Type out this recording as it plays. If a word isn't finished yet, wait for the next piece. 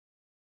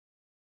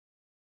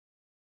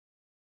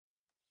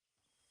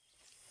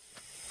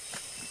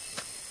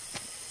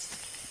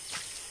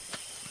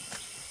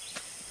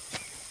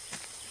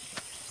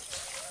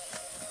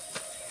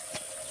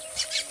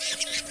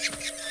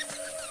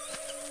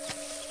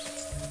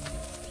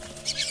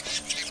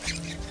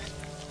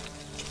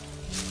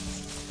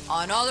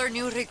Another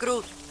new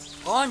recruit.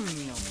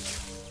 Coño.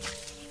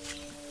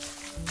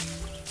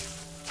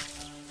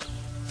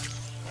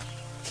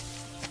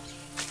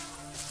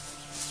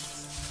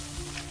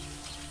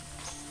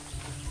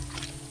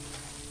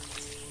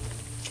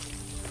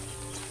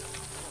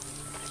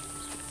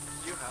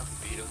 You have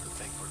Vito to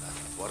thank for that.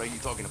 What are you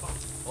talking about?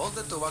 All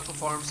the tobacco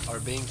farms are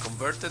being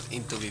converted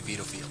into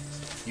Viviro fields.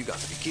 You got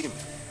to be kidding me.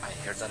 I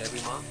hear that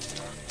every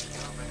month.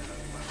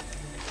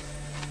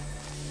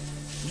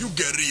 You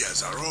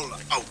guerrillas are all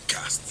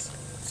outcasts.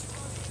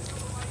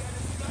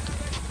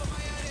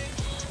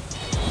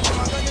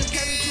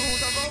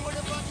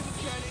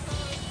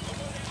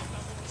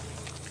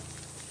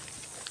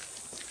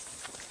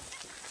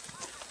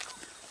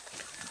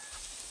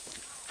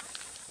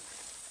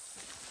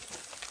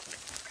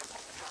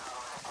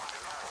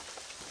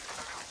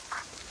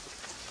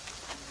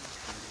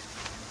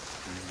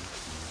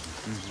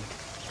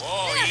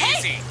 Whoa,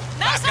 easy.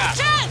 Now's our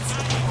chance!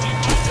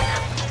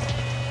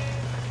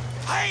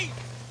 Hey!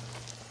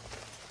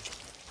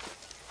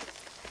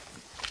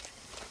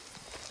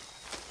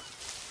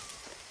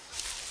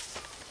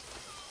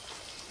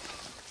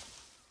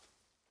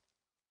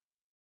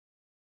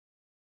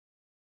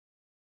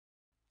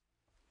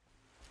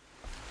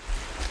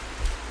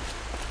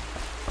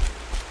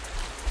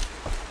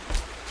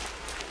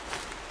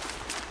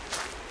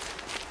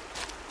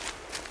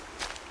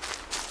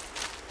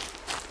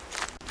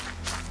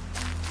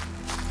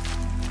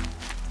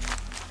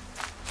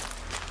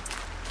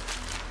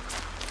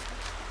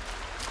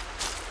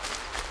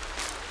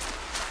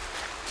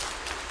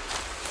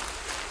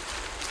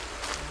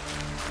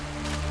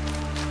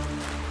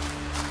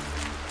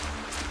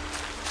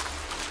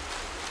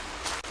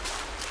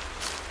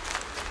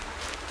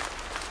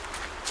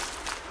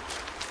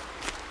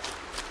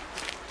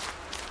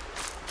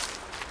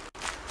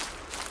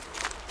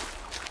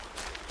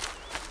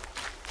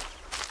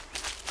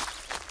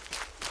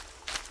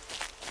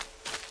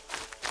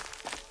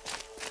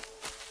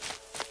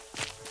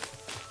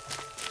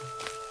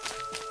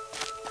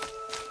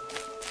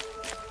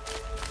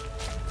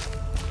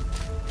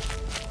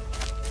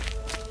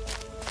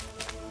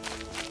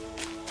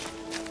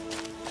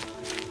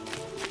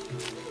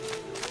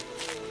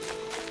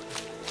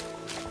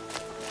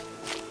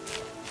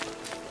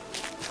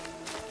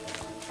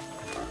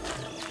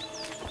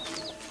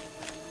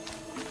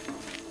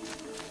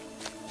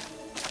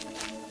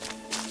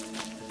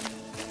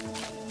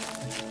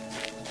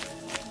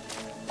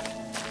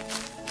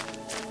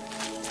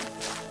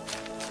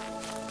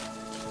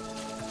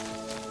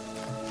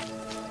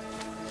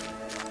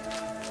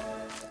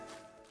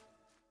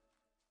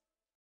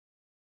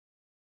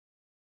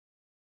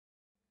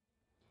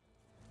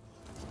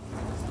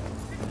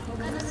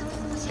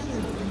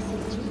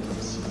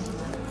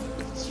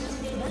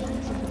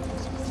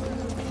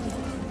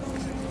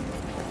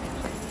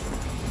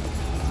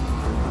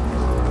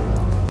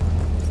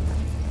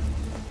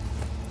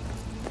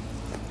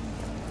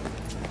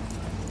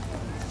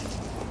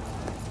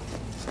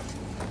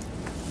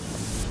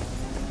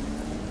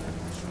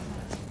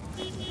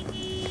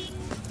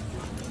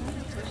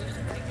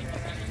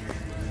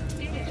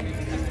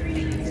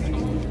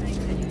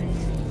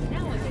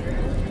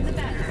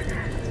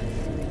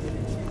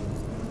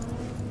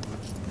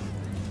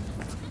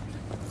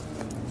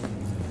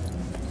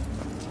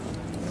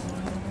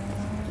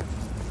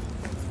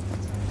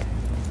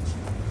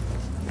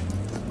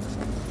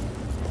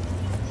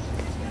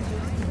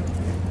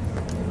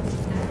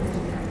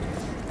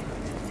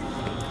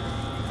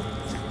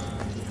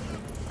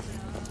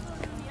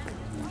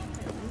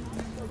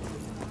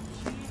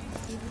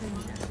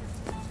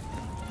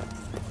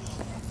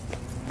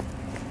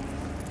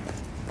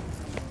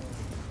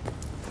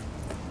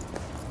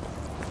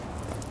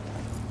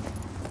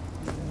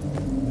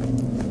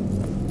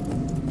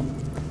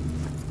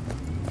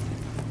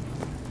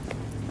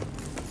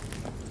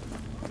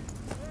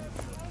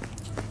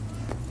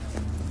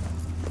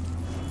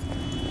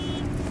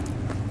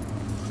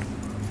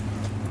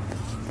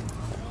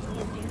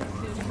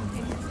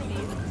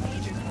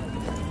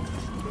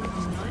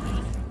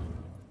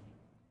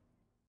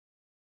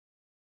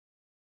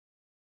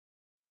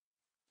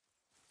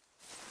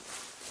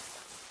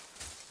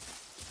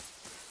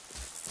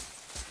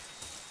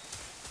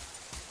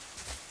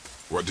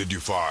 What did you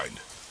find?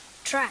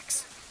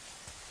 Tracks.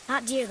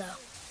 Not deer, though.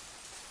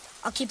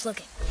 I'll keep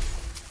looking.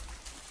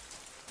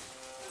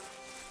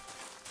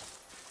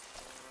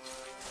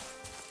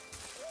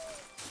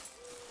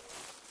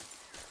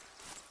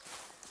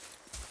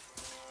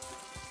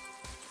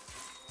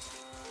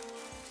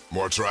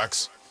 More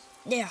tracks?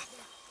 Yeah,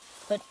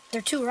 but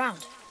they're too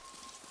round.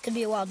 Could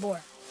be a wild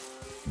boar.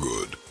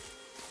 Good.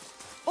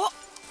 Oh!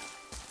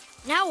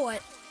 Now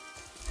what?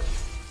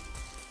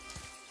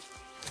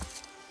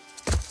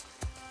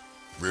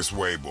 This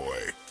way, boy.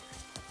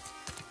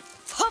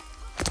 Hup!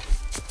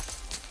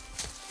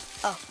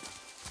 Oh.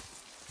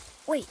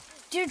 Wait,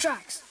 deer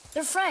tracks.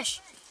 They're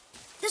fresh.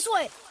 This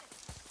way.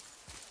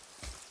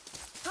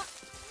 Huh?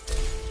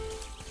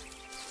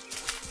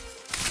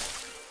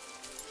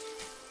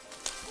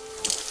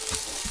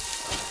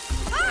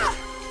 Ah!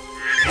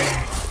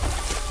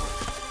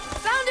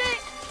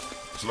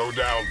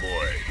 Slow down,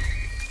 boy.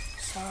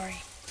 Sorry.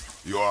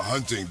 You're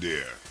hunting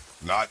deer,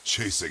 not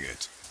chasing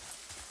it.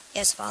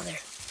 Yes, Father.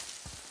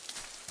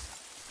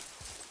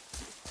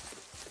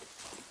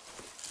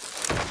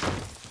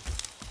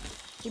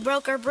 He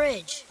broke our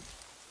bridge.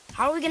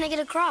 How are we gonna get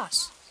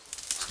across?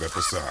 Step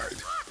aside.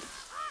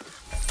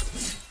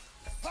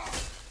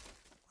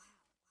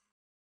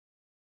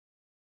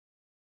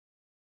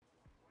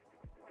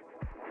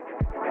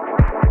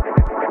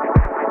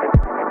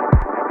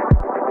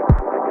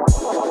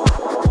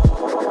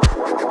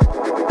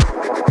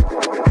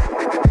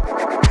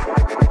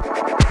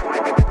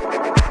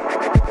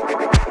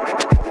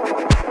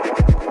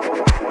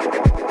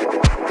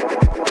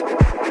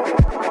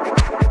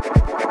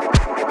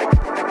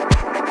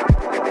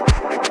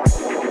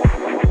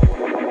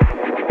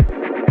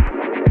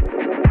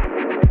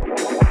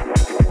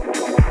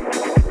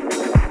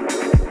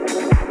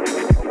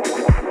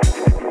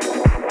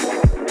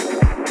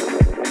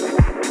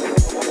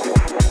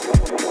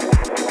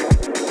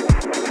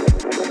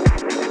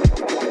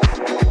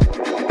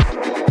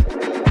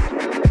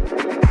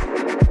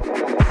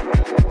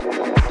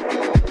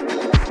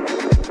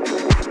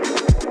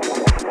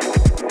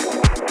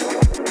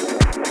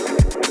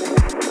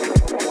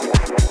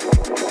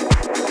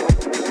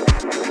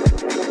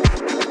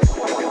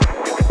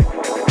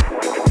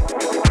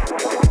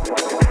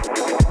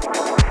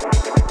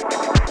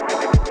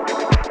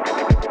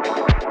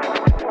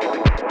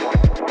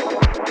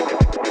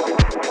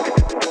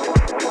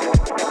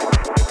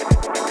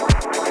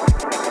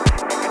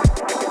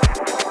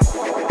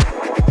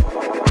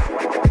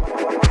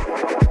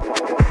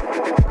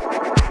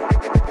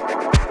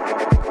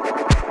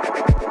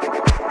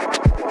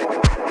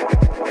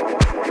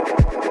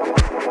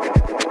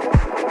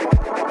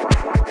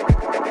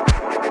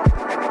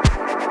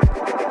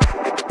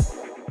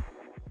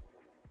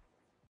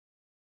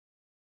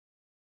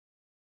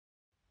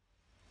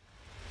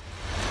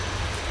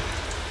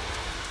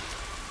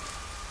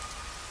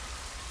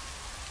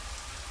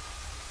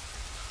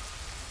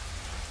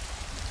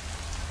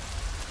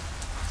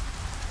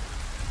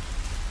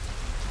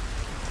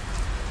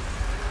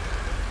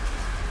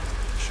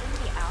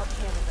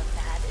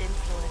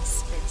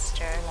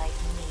 Like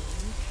me.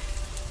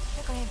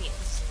 You're going to be I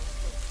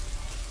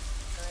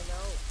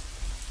know.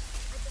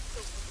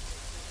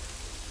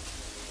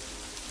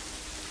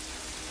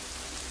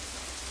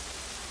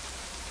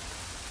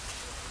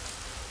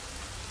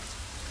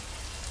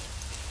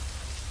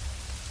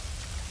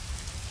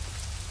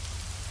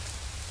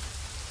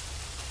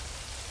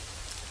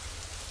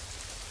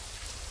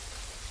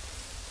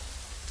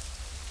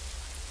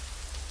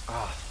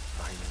 Ah,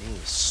 my knee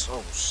is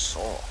so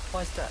sore.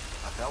 Why's that?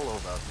 I fell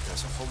over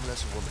because a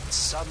homeless woman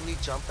suddenly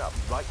jumped up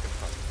right in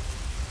front of me.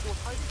 Well,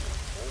 how did you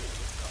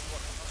fall?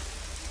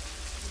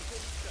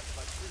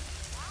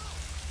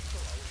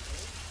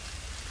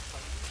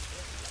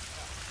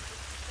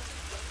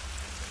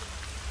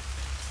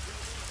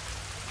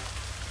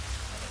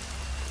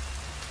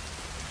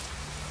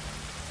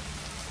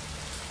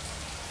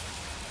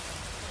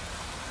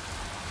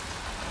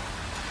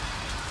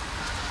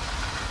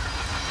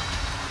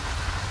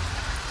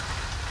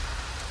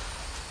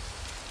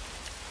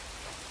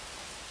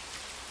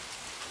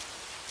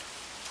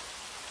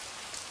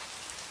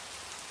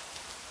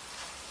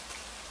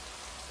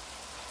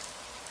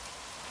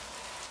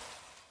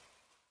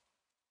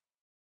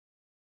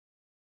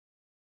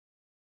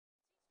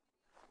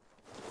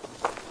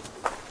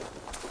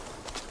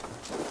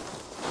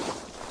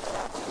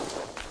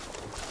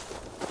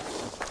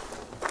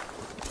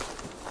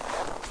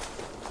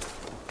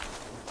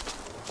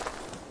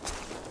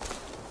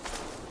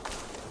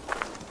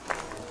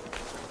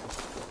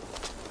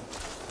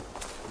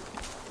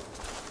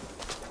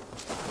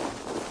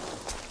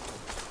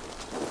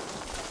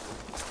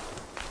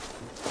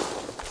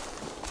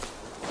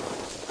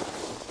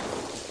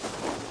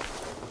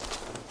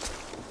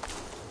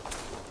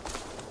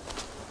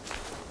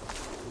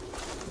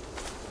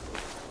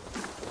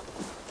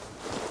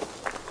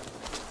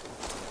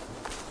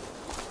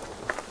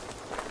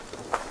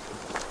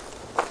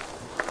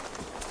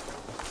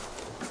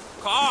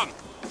 Come!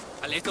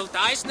 A little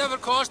dice never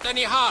caused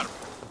any harm.